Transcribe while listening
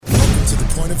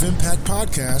Point of Impact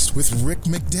podcast with Rick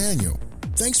McDaniel.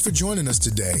 Thanks for joining us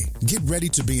today. Get ready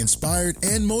to be inspired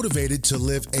and motivated to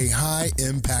live a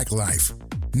high-impact life.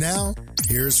 Now,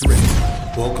 here's Rick.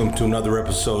 Welcome to another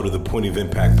episode of the Point of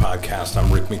Impact podcast.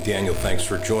 I'm Rick McDaniel. Thanks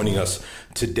for joining us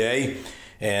today.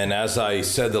 And as I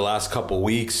said the last couple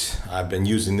weeks, I've been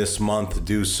using this month to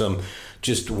do some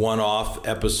just one-off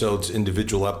episodes,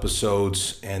 individual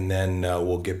episodes, and then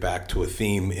we'll get back to a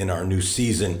theme in our new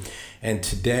season. And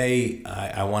today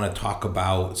I want to talk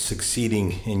about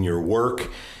succeeding in your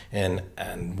work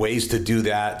and ways to do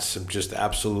that, some just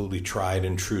absolutely tried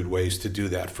and true ways to do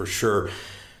that for sure.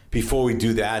 Before we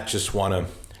do that, just want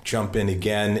to jump in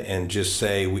again and just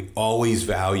say we always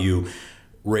value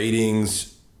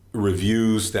ratings,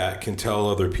 reviews that can tell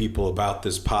other people about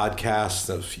this podcast.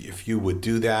 If you would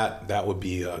do that, that would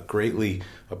be greatly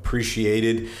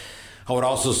appreciated. I would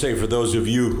also say for those of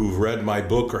you who've read my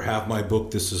book or have my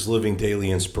book, this is Living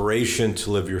Daily Inspiration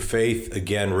to Live Your Faith.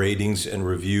 Again, ratings and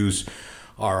reviews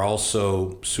are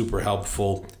also super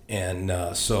helpful.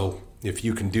 And so if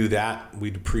you can do that,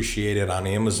 we'd appreciate it on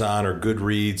Amazon or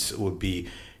Goodreads. It would be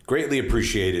greatly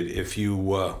appreciated if you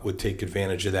would take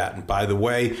advantage of that. And by the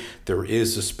way, there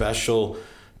is a special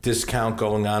discount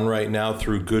going on right now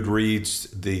through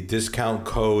Goodreads. The discount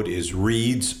code is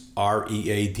READS,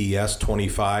 READS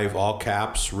 25, all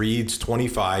caps, READS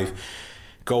 25.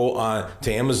 Go on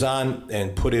to Amazon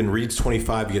and put in READS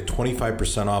 25. You get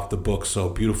 25% off the book. So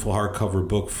beautiful hardcover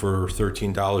book for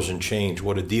 $13 and change.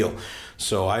 What a deal.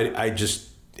 So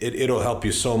it'll help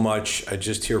you so much. I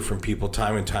just hear from people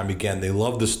time and time again. They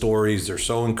love the stories. They're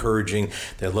so encouraging.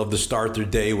 They love to start their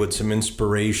day with some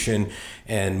inspiration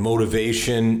and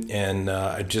motivation. And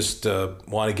I just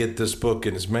want to get this book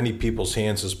in as many people's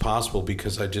hands as possible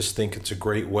because I just think it's a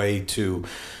great way to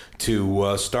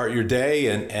start your day.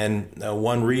 And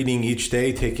one reading each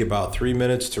day take you about 3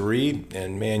 minutes to read.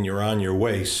 And man, you're on your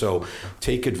way. So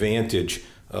take advantage.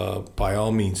 By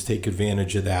all means, take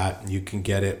advantage of that. You can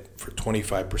get it for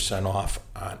 25% off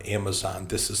on Amazon.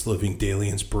 This is Living Daily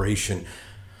Inspiration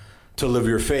to Live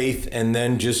Your Faith. And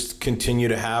then just continue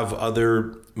to have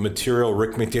other material.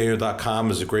 RickMcDaniel.com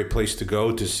is a great place to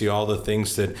go to see all the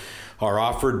things that are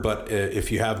offered. But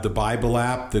if you have the Bible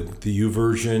app, the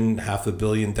YouVersion, 500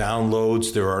 million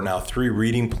downloads, there are now 3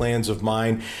 reading plans of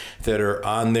mine that are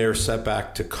on there,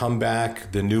 Setback to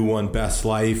Comeback, the new one, Best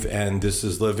Life, and This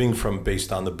is Living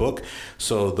based on the book.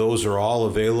 So those are all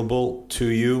available to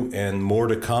you and more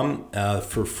to come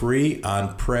for free on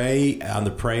the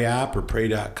Pray app or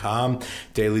pray.com.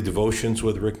 Daily Devotions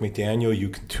with Rick McDaniel. You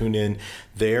can tune in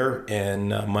there, and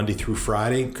Monday through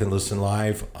Friday you can listen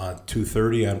live on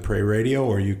 2:30 on Pray Radio,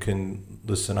 or you can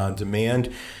listen on demand.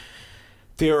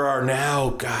 There are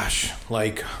now,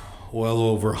 well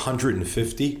over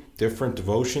 150 different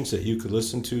devotions that you could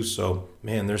listen to. So,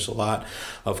 man, there's a lot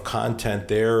of content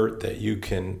there that you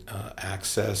can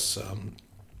access.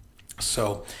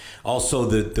 So, also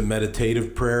the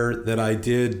meditative prayer that I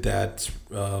did, that's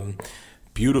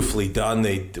beautifully done.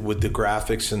 With the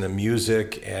graphics and the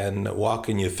music and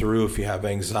walking you through if you have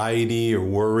anxiety or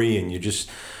worry and you just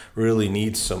really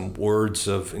need some words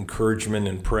of encouragement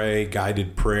and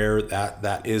guided prayer,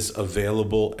 that is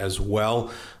available as well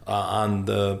on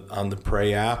the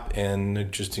Pray app. And I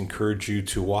just encourage you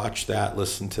to watch that,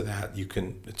 listen to that. You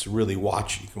can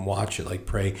watch it like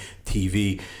Pray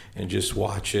TV and just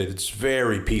watch it. It's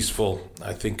very peaceful.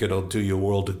 I think it'll do you a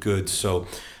world of good. So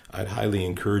I'd highly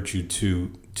encourage you to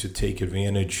take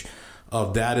advantage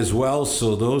of that as well.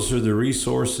 So those are the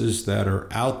resources that are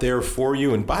out there for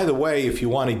you. And by the way, if you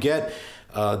want to get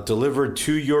delivered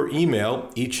to your email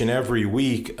each and every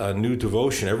week, a new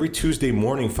devotion every Tuesday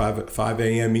morning, 5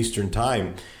 a.m. Eastern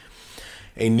Time,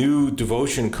 a new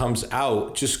devotion comes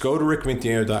out. Just go to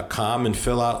rickmcdaniel.com and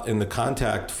fill out in the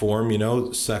contact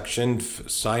form, section,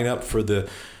 sign up for the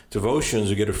devotions.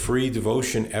 You get a free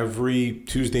devotion every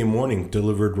Tuesday morning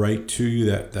delivered right to you.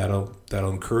 That'll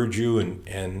encourage you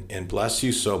and bless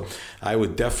you. So I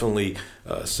would definitely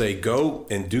say go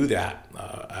and do that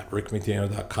at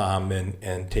rickmcdaniel.com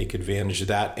and take advantage of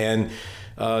that. And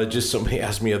just somebody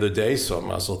asked me the other day, so I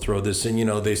might as well throw this in.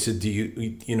 They said,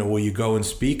 will you go and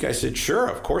speak? I said, sure,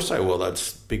 of course I will.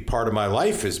 That's a big part of my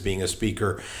life is being a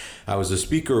speaker. I was a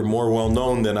speaker more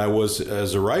well-known than I was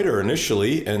as a writer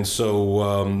initially. And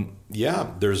so,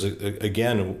 there's,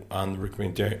 again, on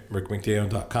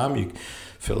rickmcdaniel.com, you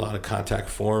fill out a contact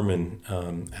form and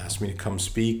ask me to come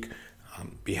speak.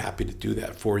 Be happy to do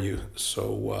that for you.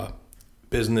 So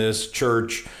business,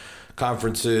 church,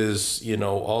 conferences,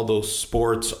 all those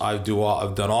sports, I've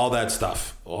done all that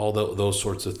stuff, those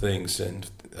sorts of things. And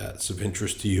that's of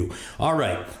interest to you. All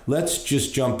right, let's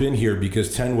just jump in here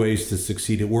because 10 ways to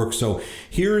succeed at work. So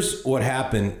here's what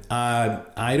happened.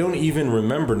 I don't even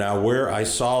remember now where I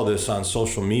saw this on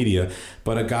social media,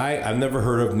 but a guy I've never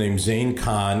heard of named Zane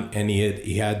Khan, and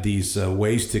he had these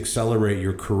ways to accelerate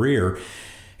your career.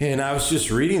 And I was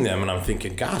just reading them, and I'm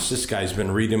thinking, gosh, this guy's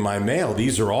been reading my mail.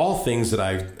 These are all things that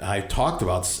I've talked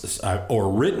about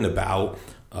or written about,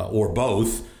 or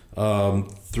both,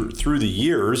 through the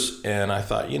years. And I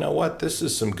thought, you know what, this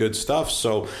is some good stuff.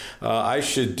 So I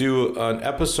should do an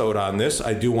episode on this.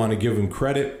 I do want to give him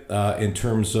credit in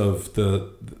terms of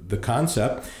the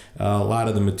concept. A lot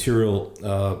of the material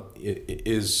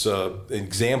is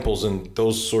examples, and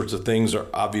those sorts of things are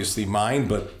obviously mine,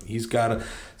 but he's got to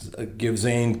give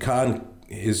Zane Khan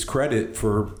his credit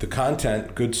for the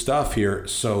content. Good stuff here.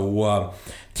 So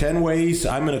 10 ways,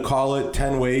 I'm going to call it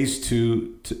 10 ways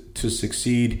to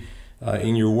succeed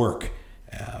in your work.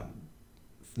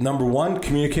 Number one,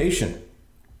 communication.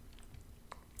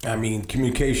 I mean,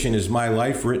 communication is my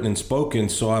life, written and spoken,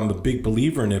 so I'm a big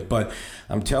believer in it. But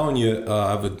I'm telling you, I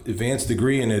have an advanced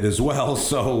degree in it as well,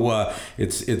 so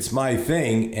it's my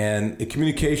thing. And the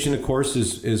communication, of course,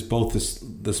 is both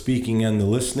the speaking and the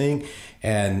listening,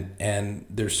 and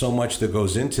there's so much that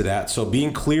goes into that. So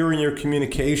being clear in your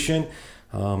communication,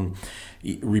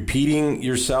 repeating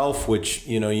yourself, which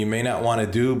you may not want to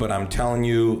do, but I'm telling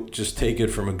you, just take it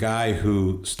from a guy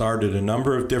who started a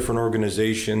number of different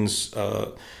organizations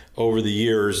over the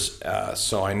years.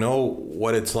 So I know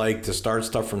what it's like to start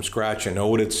stuff from scratch. I know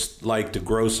what it's like to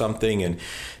grow something and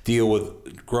deal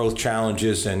with growth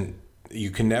challenges. And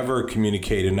you can never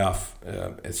communicate enough.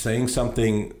 Saying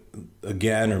something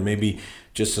again, or maybe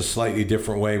just a slightly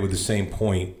different way with the same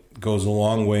point, goes a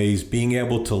long ways. Being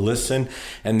able to listen,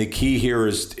 and the key here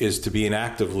is to be an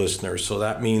active listener. So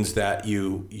that means that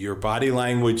your body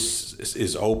language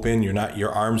is open.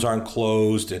 Your arms aren't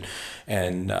closed,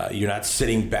 and you're not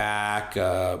sitting back.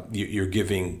 You're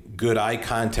giving good eye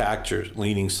contact. You're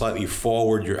leaning slightly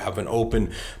forward. You have an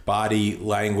open body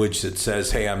language that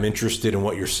says, "Hey, I'm interested in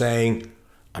what you're saying.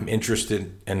 I'm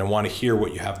interested, and I want to hear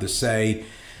what you have to say."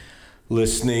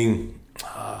 Listening,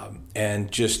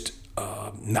 and just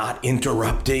not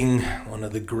interrupting. One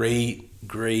of the great,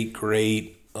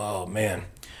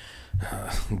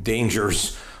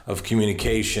 dangers of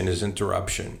communication is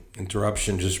interruption.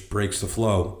 Interruption just breaks the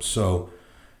flow. So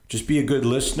just be a good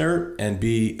listener and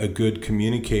be a good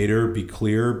communicator. Be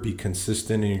clear, be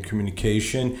consistent in your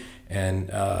communication, and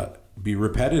be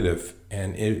repetitive.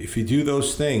 And if you do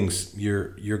those things,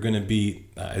 you're going to be,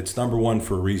 it's number one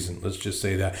for a reason. Let's just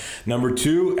say that. Number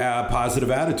two,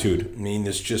 positive attitude. I mean,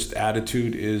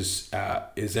 attitude is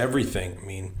everything. I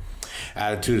mean,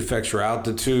 attitude affects your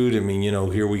altitude. I mean,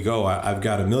 here we go. I've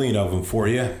got a million of them for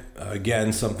you.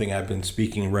 Again, something I've been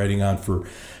speaking and writing on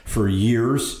for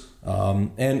years.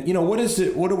 And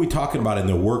what are we talking about in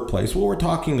the workplace? Well, we're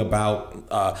talking about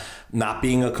not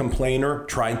being a complainer,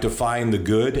 trying to find the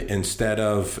good instead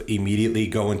of immediately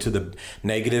going to the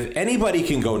negative. Anybody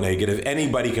can go negative.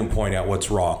 Anybody can point out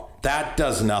what's wrong. That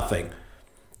does nothing.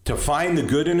 To find the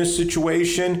good in a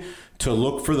situation, to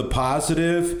look for the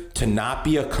positive, to not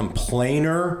be a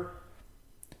complainer,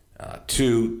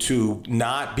 to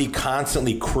not be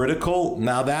constantly critical.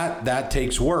 Now that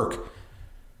takes work.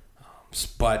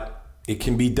 But it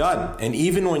can be done. And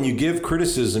even when you give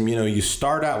criticism, you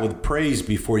start out with praise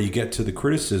before you get to the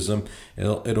criticism.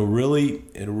 It'll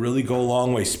really go a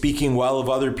long way. Speaking well of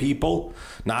other people,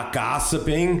 not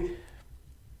gossiping,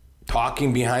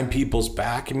 talking behind people's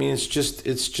back. I mean, it's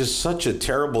just such a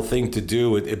terrible thing to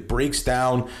do. It breaks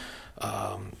down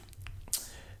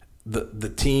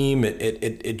the team.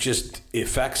 It just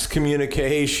affects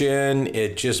communication.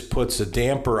 It just puts a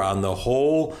damper on the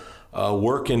whole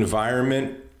work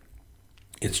environment.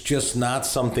 It's just not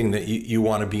something that you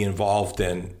want to be involved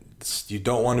in. You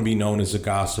don't want to be known as a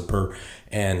gossiper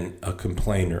and a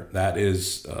complainer. That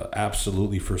is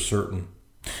absolutely for certain.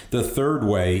 The third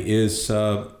way is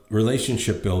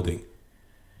relationship building.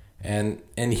 And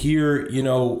here,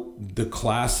 the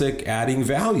classic adding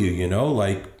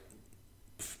value,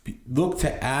 look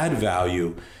to add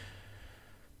value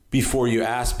before you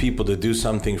ask people to do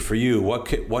something for you.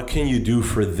 What can you do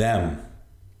for them?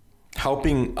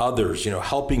 Helping others,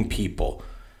 helping people.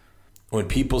 When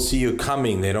people see you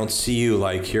coming, they don't see you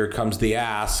like, here comes the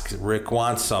ask, Rick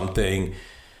wants something,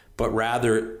 but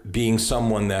rather being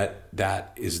someone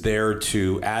that is there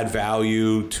to add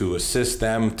value, to assist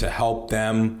them, to help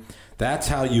them. That's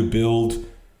how you build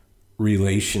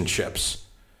relationships.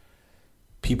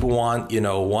 People want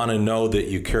to know that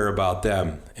you care about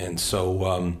them. And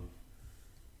so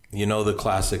You know the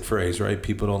classic phrase, right?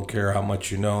 People don't care how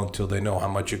much you know until they know how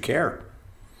much you care.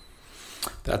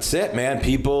 That's it, man.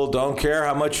 People don't care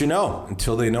how much you know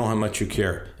until they know how much you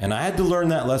care. And I had to learn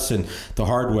that lesson the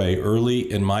hard way early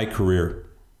in my career.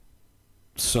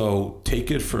 So take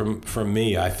it from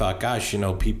me. I thought, gosh,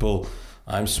 people,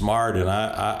 I'm smart and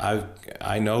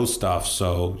I know stuff.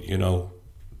 So,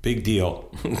 big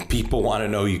deal. People want to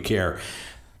know you care.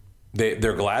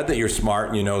 They're glad that you're smart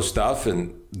and you know stuff,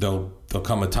 and there'll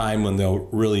come a time when they'll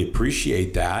really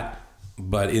appreciate that.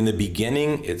 But in the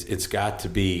beginning, it's got to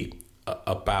be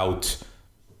about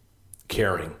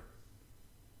caring.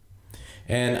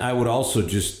 And I would also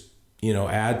just,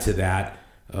 add to that,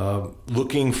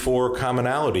 looking for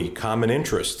commonality, common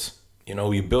interests.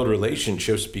 You build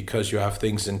relationships because you have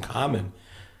things in common.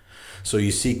 So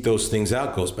you seek those things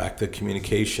out. Goes back to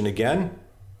communication again.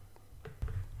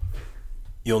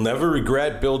 You'll never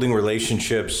regret building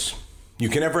relationships. You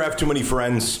can never have too many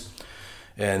friends.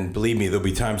 And believe me, there'll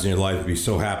be times in your life you'll be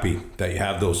so happy that you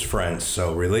have those friends.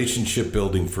 So relationship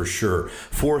building for sure.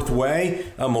 Fourth way,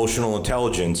 emotional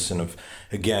intelligence. And I've,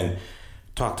 again,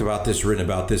 talked about this, written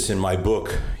about this in my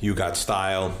book, You Got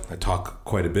Style. I talk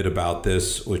quite a bit about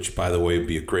this, which, by the way, would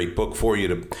be a great book for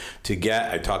you to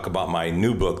get. I talk about my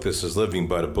new book, This Is Living,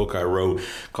 but a book I wrote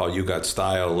called You Got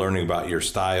Style, learning about your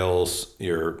styles,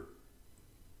 your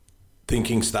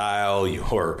thinking style,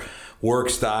 your work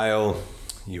style,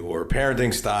 your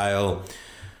parenting style.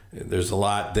 There's a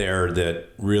lot there that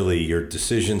really your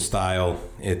decision style.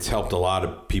 It's helped a lot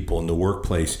of people in the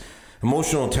workplace.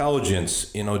 Emotional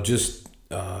intelligence, just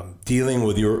dealing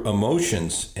with your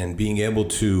emotions and being able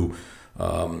to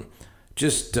not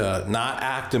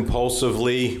act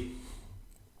impulsively,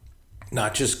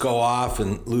 not just go off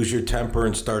and lose your temper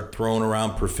and start throwing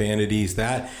around profanities.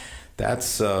 That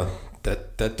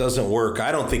doesn't work.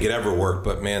 I don't think it ever worked,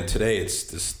 but man, today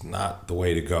it's just not the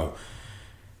way to go.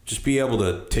 Just be able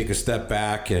to take a step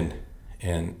back and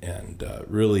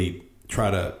really try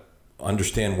to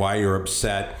understand why you're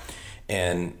upset.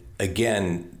 And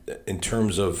again, in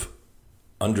terms of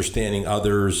understanding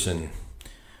others and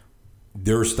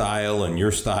their style and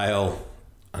your style,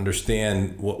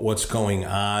 understand what's going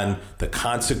on, the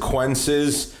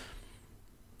consequences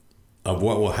of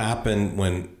what will happen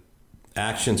when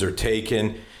actions are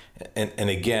taken. And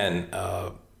again,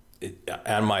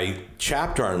 on my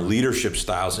chapter on leadership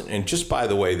styles, and just by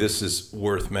the way, this is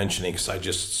worth mentioning because I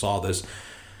just saw this.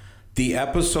 The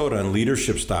episode on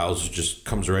leadership styles just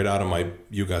comes right out of my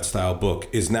You Got Style book,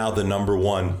 is now the number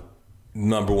one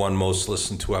most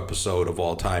listened to episode of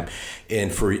all time.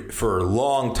 And for a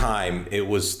long time, it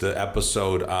was the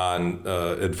episode on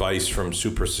advice from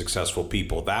super successful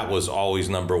people. That was always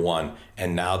number one.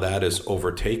 And now that has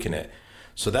overtaken it.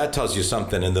 So that tells you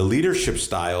something. And the leadership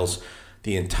styles,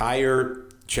 the entire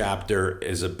chapter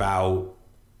is about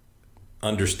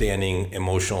understanding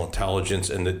emotional intelligence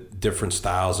and the different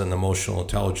styles and the emotional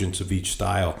intelligence of each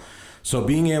style. So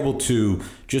being able to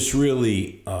just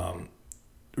really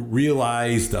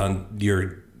realize on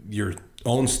your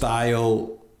own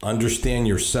style, understand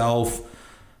yourself,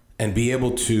 and be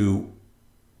able to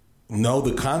know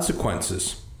the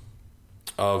consequences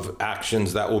of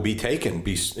actions that will be taken,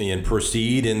 and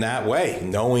proceed in that way,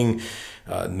 knowing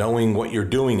what you're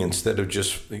doing instead of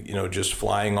just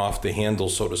flying off the handle,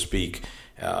 so to speak.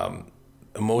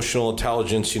 Emotional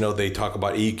intelligence, they talk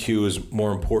about EQ is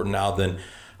more important now than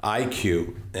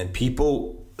IQ, and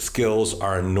people skills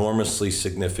are enormously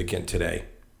significant today.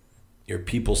 Your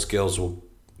people skills will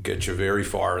get you very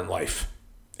far in life,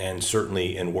 and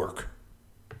certainly in work.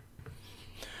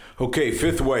 Okay,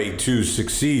 fifth way to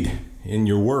succeed in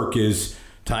your work is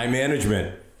time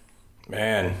management.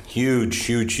 Man,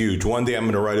 huge. One day I'm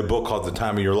going to write a book called The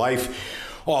Time of Your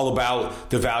Life, all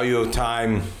about the value of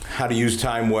time, how to use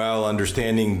time well,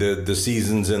 understanding the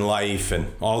seasons in life,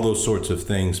 and all those sorts of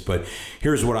things. But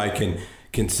here's what I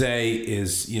can say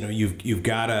is, you've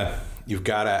got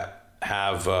to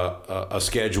have a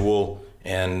schedule,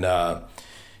 and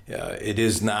it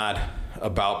is not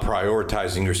about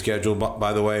prioritizing your schedule.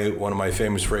 By the way, one of my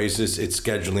famous phrases, it's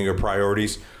scheduling your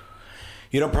priorities.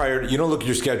 You don't look at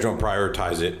your schedule and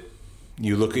prioritize it.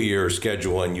 You look at your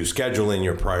schedule and you schedule in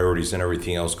your priorities, and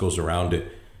everything else goes around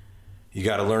it. You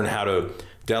got to learn how to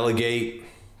delegate,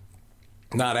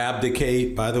 not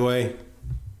abdicate, by the way.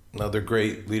 Another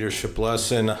great leadership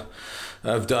lesson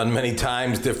I've done many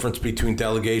times, difference between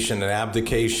delegation and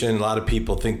abdication. A lot of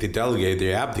people think they delegate,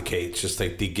 they abdicate. It's just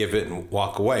like they give it and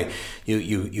walk away.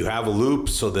 You have a loop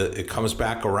so that it comes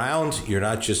back around. You're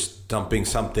not just dumping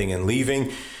something and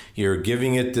leaving. You're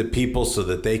giving it to people so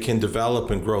that they can develop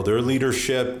and grow their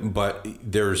leadership, but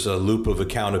there's a loop of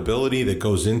accountability that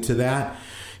goes into that.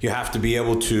 you have to be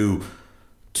able to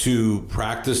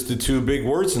practice the two big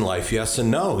words in life, yes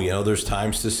and no. You know, there's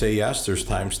times to say yes, there's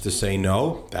times to say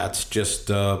no. That's just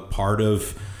part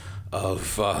of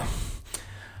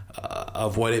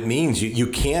what it means. You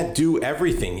can't do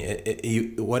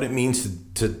everything. What it means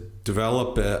to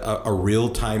develop a real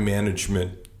time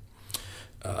management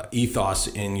ethos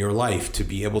in your life, to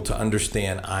be able to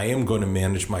understand, I am going to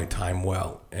manage my time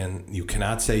well. And you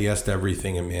cannot say yes to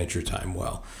everything and manage your time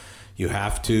well. You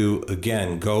have to,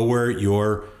 again, go where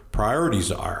your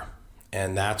priorities are.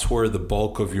 And that's where the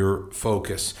bulk of your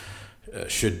focus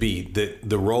should be.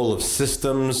 The role of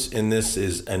systems in this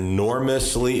is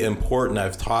enormously important.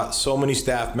 I've taught so many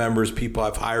staff members, people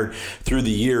I've hired through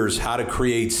the years, how to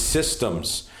create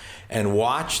systems and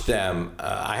watch them.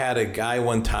 I had a guy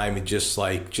one time who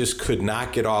just could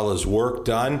not get all his work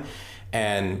done.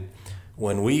 And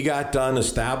when we got done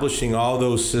establishing all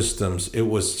those systems, it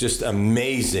was just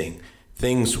amazing.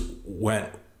 Things went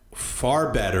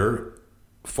far better,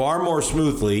 far more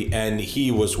smoothly, and he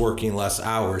was working less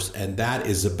hours. And that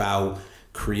is about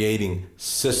creating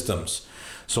systems.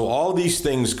 So all these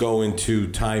things go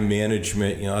into time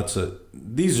management. You know,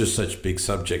 these are such big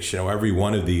subjects. You know, every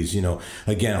one of these, you know,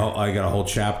 again, I got a whole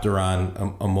chapter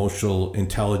on emotional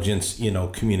intelligence, you know,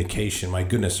 communication. My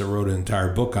goodness, I wrote an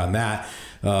entire book on that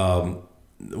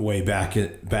way back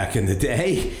in the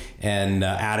day. And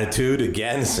attitude,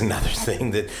 again, is another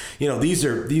thing that, you know, these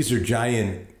are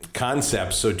giant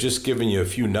concepts. So just giving you a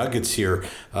few nuggets here.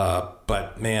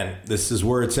 But man, this is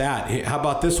where it's at. How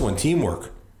about this one?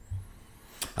 Teamwork.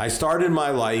 I started my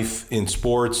life in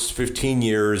sports, 15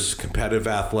 years, competitive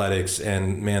athletics,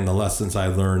 and man, the lessons I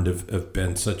learned have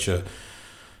been such a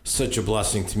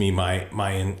blessing to me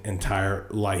my entire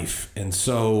life. And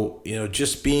so, you know,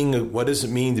 just what does it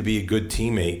mean to be a good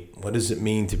teammate? What does it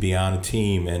mean to be on a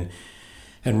team? And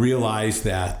realize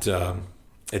that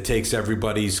it takes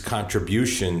everybody's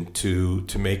contribution to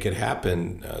make it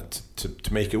happen,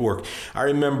 to make it work. I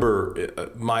remember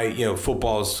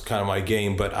football is kind of my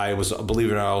game, but I was, believe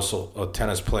it or not, also a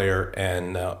tennis player.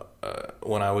 And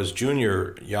when I was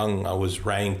young, I was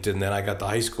ranked, and then I got to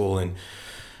high school, and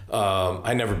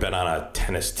I never been on a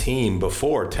tennis team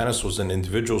before. Tennis was an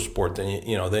individual sport.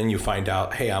 Then you find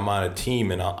out, hey, I'm on a team,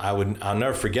 and I'll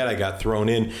never forget. I got thrown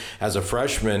in as a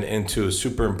freshman into a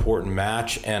super important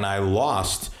match, and I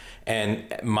lost. And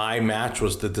my match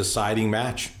was the deciding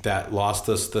match that lost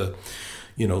us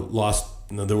lost.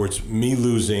 In other words, me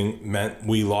losing meant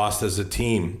we lost as a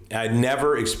team. I'd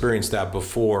never experienced that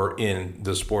before in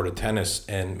the sport of tennis.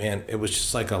 And man, it was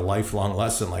just like a lifelong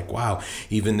lesson. Like, wow,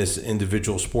 even this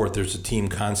individual sport, there's a team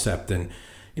concept. And,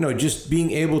 you know, just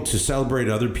being able to celebrate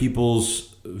other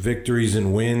people's victories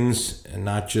and wins and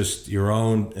not just your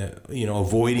own,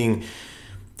 avoiding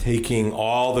taking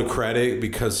all the credit,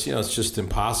 because, you know, it's just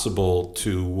impossible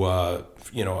to,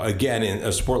 again, in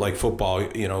a sport like football,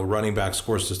 you know, running back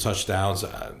scores the touchdowns.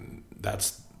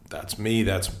 That's me.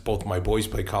 That's both my boys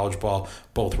play college ball,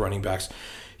 both running backs.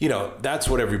 You know, that's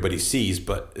what everybody sees.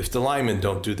 But if the linemen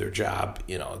don't do their job,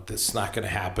 you know, that's not going to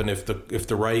happen. If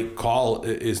the right call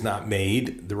is not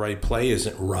made, the right play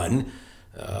isn't run,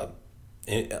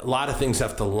 a lot of things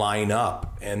have to line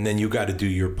up, and then you got to do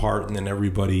your part, and then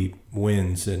everybody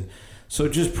wins. And so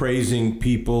just praising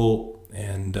people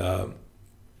and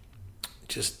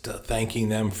just thanking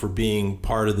them for being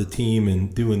part of the team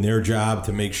and doing their job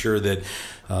to make sure that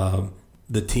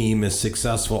the team is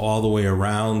successful all the way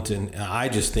around. And I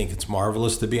just think it's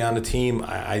marvelous to be on a team.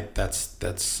 That's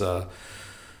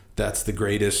the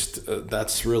greatest.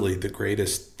 That's really the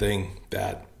greatest thing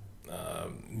that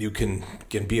you can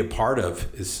be a part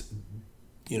of, is,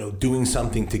 you know, doing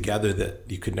something together that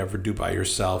you could never do by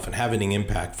yourself, and having an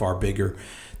impact far bigger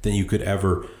than you could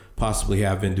ever possibly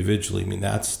have individually. I mean,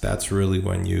 that's really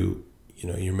when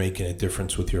you're making a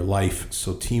difference with your life.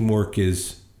 So teamwork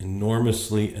is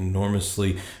enormously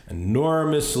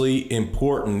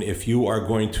important if you are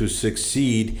going to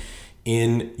succeed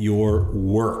in your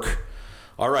work.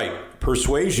 All right,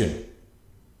 persuasion,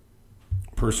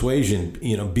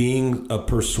 you know, being a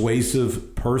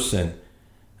persuasive person.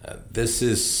 This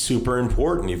is super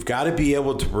important. You've got to be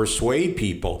able to persuade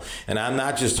people. And I'm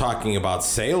not just talking about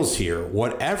sales here.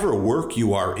 Whatever work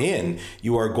you are in,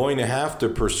 you are going to have to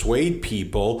persuade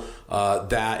people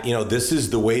that, you know, this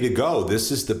is the way to go.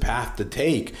 This is the path to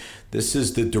take. This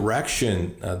is the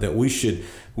direction that we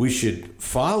should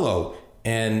follow.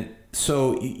 And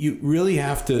so you really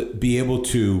have to be able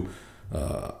to,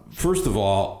 first of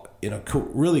all, you know,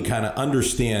 really kind of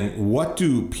understand, what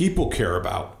do people care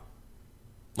about?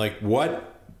 Like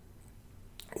what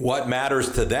what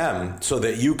matters to them so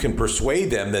that you can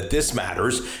persuade them that this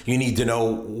matters. You need to know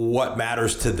what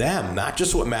matters to them, not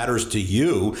just what matters to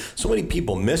you. So many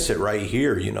people miss it right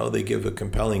here. You know, they give a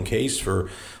compelling case for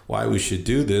why we should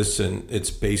do this, and it's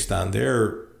based on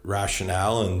their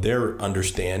rationale and their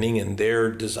understanding and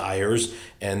their desires,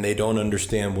 and they don't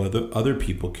understand what other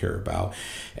people care about.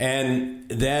 And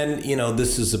then, you know,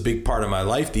 this is a big part of my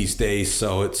life these days,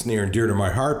 so it's near and dear to my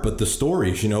heart, but the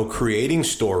stories, you know, creating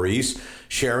stories,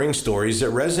 sharing stories that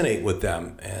resonate with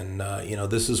them. And, you know,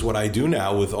 this is what I do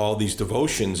now with all these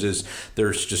devotions is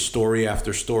there's just story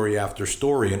after story after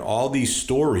story, and all these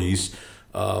stories,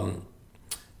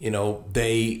 you know,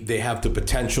 they have the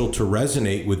potential to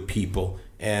resonate with people.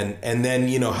 And then,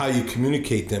 you know, how you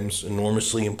communicate them is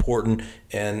enormously important.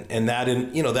 And that,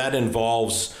 that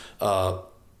involves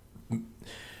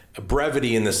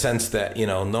brevity in the sense that, you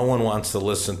know, no one wants to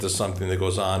listen to something that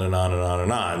goes on and on and on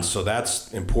and on. So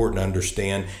that's important to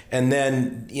understand. And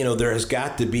then, you know, there has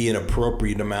got to be an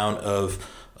appropriate amount of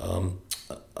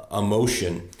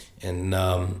emotion. And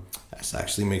this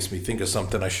actually makes me think of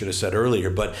something I should have said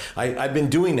earlier, but I've been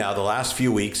doing now the last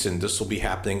few weeks, and this will be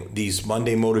happening, these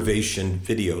Monday motivation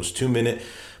videos, 2-minute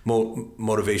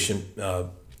motivation.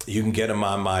 You can get them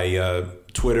on my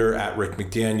Twitter at Rick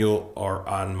McDaniel, or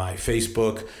on my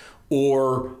Facebook,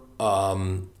 or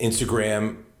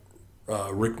Instagram,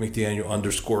 Rick McDaniel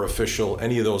 _official,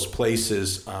 any of those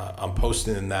places. I'm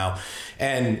posting them now.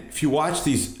 And if you watch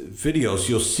these videos,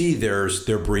 you'll see they're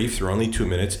brief, they're only 2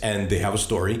 minutes, and they have a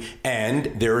story,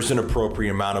 and there's an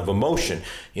appropriate amount of emotion.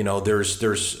 You know,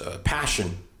 there's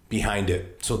passion behind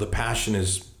it. So the passion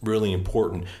is really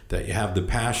important, that you have the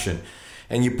passion.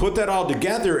 And you put that all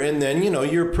together, and then, you know,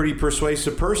 you're a pretty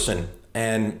persuasive person.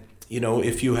 And, you know,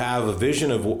 if you have a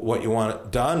vision of what you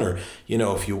want done, or, you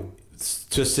know,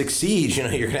 to succeed, you know,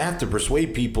 you're going to have to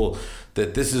persuade people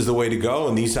that this is the way to go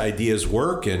and these ideas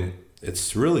work, and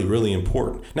it's really, really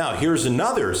important. Now, here's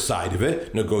another side of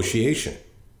it: negotiation.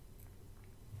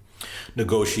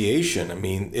 Negotiation. I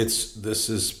mean, this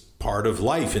is part of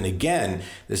life. And again,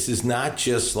 this is not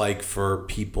just like for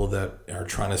people that are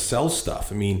trying to sell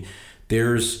stuff. I mean,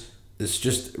 it's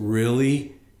just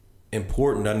really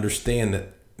important to understand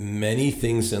that many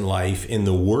things in life, in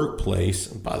the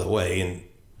workplace, and by the way,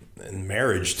 in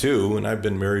marriage too, and I've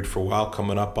been married for a while,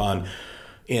 coming up on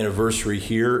anniversary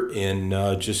here in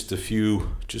just a few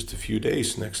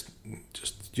days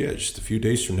just a few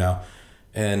days from now.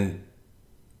 And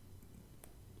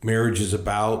marriage is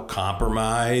about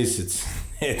compromise.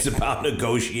 It's about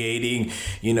negotiating,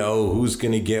 you know, who's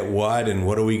going to get what, and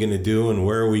what are we going to do, and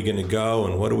where are we going to go,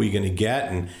 and what are we going to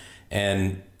get,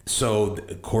 and so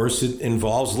of course it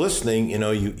involves listening. You know,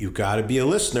 you've got to be a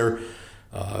listener.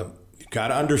 Got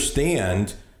to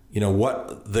understand, you know,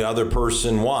 what the other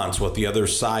person wants, what the other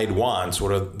side wants,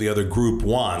 what the other group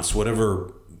wants,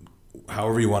 however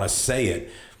you want to say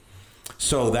it.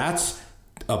 So that's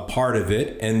a part of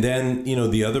it. And then, you know,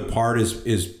 the other part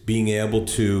is being able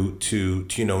to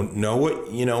know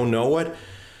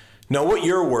what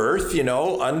you're worth, you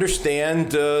know,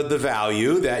 understand the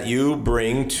value that you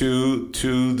bring to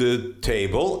the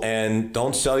table, and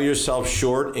don't sell yourself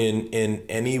short in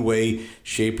any way,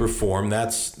 shape, or form.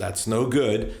 That's no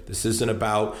good. This isn't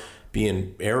about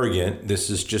being arrogant. This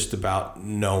is just about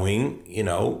knowing, you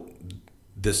know,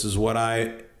 this is what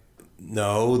I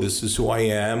know, this is who I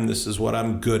am, this is what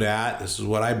I'm good at, this is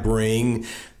what I bring,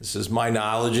 this is my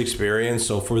knowledge, experience,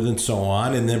 so forth and so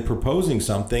on, and then proposing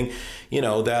something, you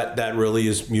know, that really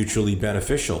is mutually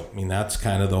beneficial. I mean, that's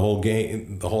kind of the whole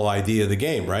game, the whole idea of the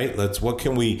game, right? What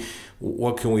can we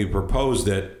propose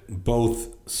that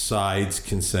both sides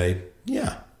can say,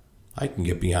 yeah, I can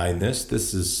get behind this.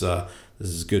 This is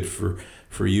good for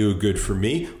you, good for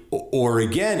me. Or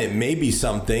again, it may be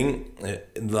something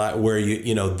where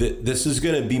this is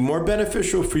going to be more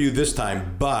beneficial for you this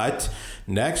time, but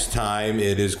next time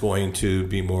it is going to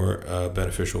be more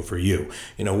beneficial for you.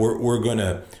 You know, we're going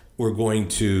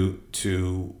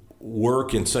to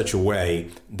work in such a way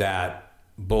that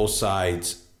both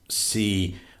sides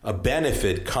see a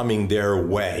benefit coming their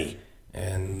way.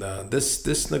 And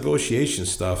this negotiation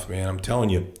stuff, man, I'm telling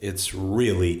you, it's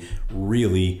really,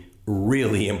 really,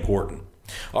 really important.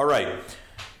 All right,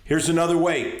 here's another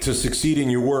way to succeed in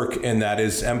your work, and that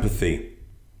is empathy.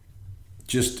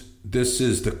 This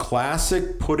is the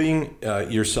classic putting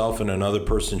yourself in another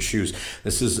person's shoes.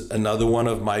 This is another one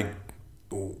of my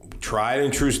tried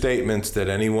and true statements that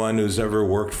anyone who's ever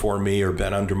worked for me or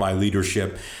been under my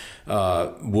leadership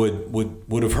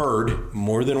would have heard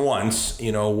more than once.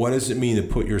 You know, what does it mean to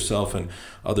put yourself in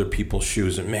other people's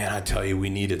shoes? And man, I tell you, we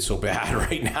need it so bad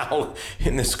right now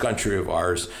in this country of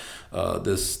ours.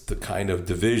 the kind of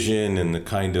division and the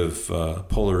kind of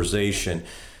polarization.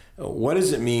 What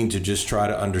does it mean to just try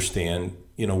to understand,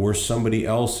 where somebody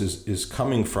else is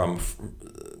coming from,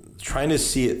 trying to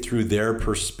see it through their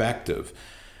perspective?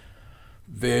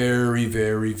 Very,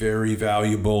 very, very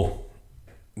valuable.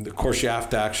 Of course, you have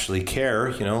to actually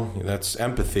care, that's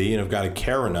empathy, you've got to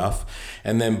care enough.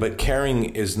 But caring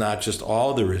is not just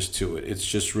all there is to it. It's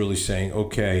just really saying,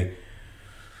 okay,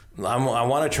 I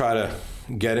want to try to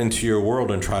get into your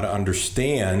world and try to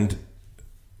understand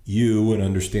you and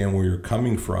understand where you're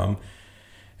coming from.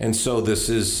 And so this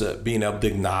is being able to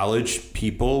acknowledge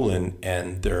people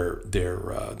and their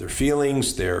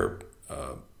feelings, their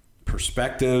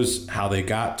perspectives, how they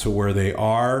got to where they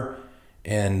are,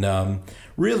 and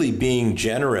really being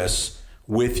generous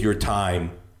with your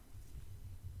time.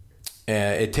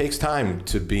 It takes time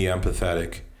to be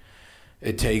empathetic.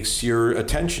 It takes your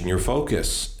attention, your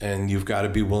focus, and you've got to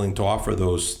be willing to offer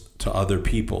those to other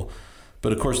people.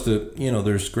 But of course,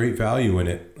 there's great value in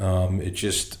it. It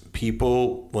just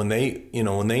people when they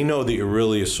know that you're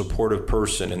really a supportive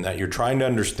person and that you're trying to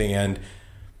understand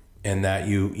and that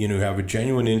you have a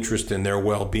genuine interest in their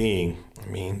well-being. I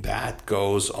mean, that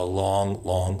goes a long,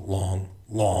 long, long,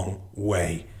 long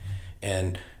way.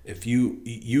 And if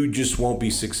you just won't be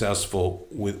successful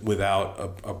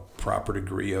without a proper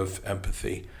degree of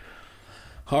empathy.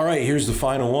 All right, here's the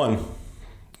final one: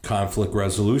 conflict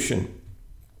resolution.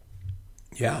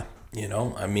 Yeah,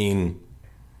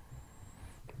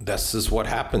 this is what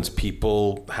happens.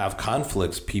 People have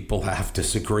conflicts. People have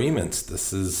disagreements.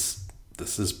 This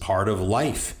is part of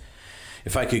life.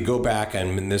 If I could go back,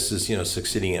 and this is,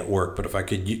 succeeding at work, but if I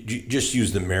could just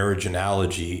use the marriage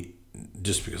analogy,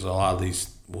 just because a lot of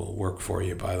these will work for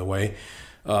you, by the way.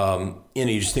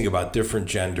 You just think about different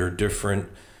gender, different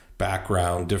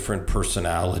background, different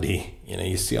personality.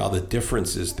 You see all the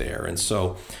differences there. And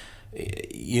so,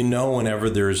 whenever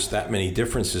there's that many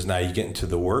differences, now you get into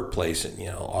the workplace and,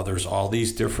 there's all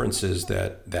these differences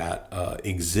that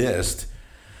exist.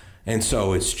 And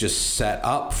so it's just set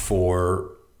up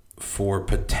for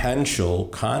potential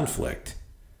conflict.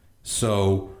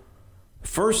 So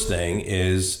first thing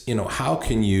is, how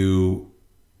can you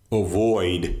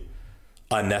avoid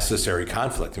unnecessary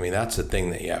conflict? I mean, that's the thing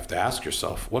that you have to ask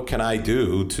yourself. What can I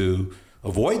do to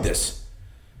avoid this?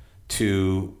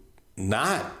 To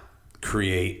not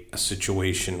create a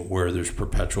situation where there's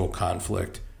perpetual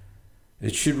conflict.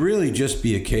 It should really just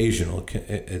be occasional.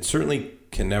 It certainly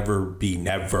can never be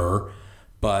never,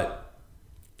 but,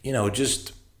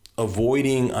 just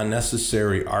avoiding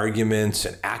unnecessary arguments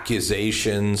and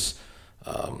accusations.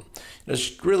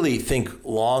 Just really think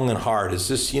long and hard. Is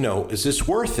this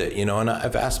worth it? And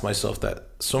I've asked myself that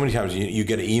so many times. You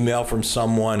get an email from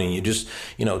someone and you just,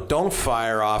 don't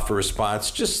fire off a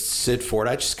response. Just sit for it.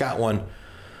 I just got one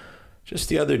just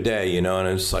the other day, and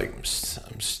it's like, I'm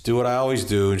just do what I always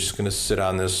do. I'm just going to sit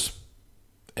on this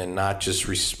and not just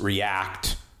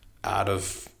react out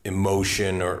of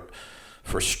emotion or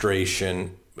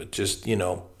frustration, but just,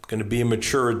 going to be a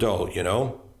mature adult,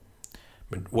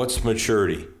 What's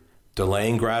maturity?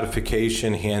 Delaying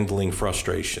gratification, handling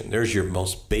frustration. There's your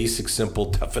most basic,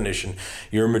 simple definition.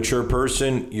 You're a mature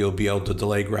person, you'll be able to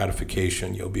delay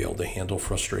gratification, you'll be able to handle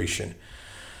frustration.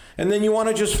 And then you want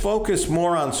to just focus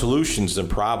more on solutions than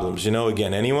problems.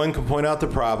 Again, anyone can point out the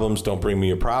problems. Don't bring me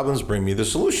your problems. Bring me the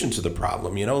solution to the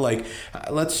problem.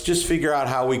 Let's just figure out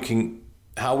how we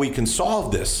can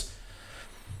solve this.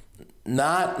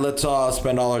 Not let's all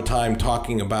spend all our time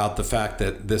talking about the fact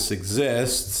that this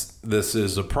exists. This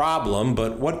is a problem,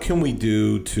 but what can we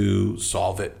do to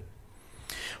solve it?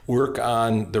 Work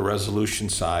on the resolution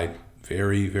side.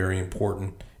 Very, very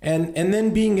important. And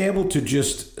then being able to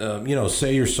just,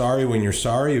 say you're sorry when you're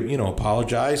sorry,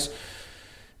 apologize.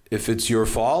 If it's your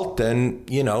fault, then,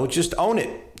 just own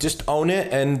it. Just own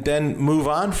it and then move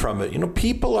on from it.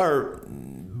 People are,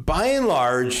 by and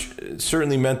large,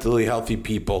 certainly mentally healthy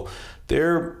people,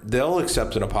 they'll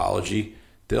accept an apology.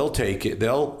 They'll take it.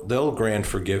 They'll grant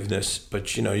forgiveness,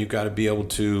 but, you got to be able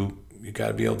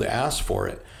to ask for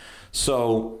it.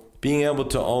 So being able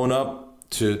to own up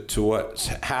to what's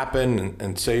happened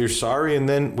and say you're sorry, and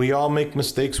then we all make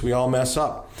mistakes, we all mess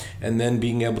up, and then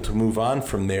being able to move on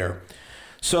from there.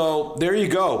 So there you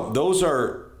go. Those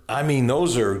are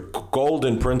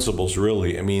golden principles,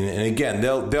 really. And again,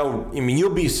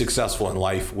 you'll be successful in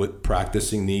life with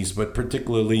practicing these, but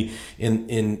particularly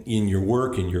in your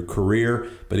work, in your career.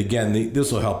 But again,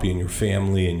 this will help you in your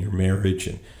family and your marriage,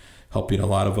 and help you in a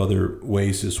lot of other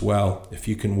ways as well. If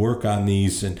you can work on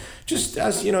these, and just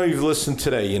as you've listened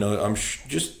today,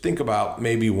 just think about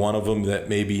maybe one of them that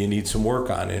maybe you need some work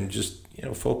on, and just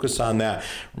focus on that.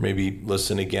 Or maybe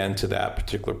listen again to that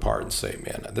particular part and say,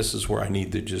 man, this is where I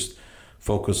need to just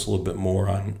focus a little bit more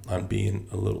on being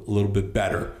a little bit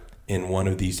better in one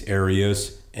of these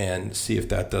areas, and see if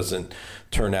that doesn't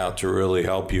turn out to really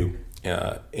help you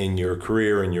in your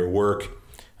career and your work.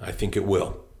 I think it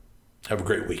will. Have a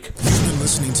great week. You've been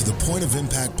listening to the Point of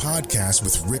Impact podcast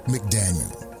with Rick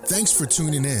McDaniel. Thanks for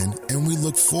tuning in, and we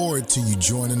look forward to you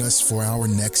joining us for our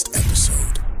next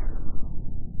episode.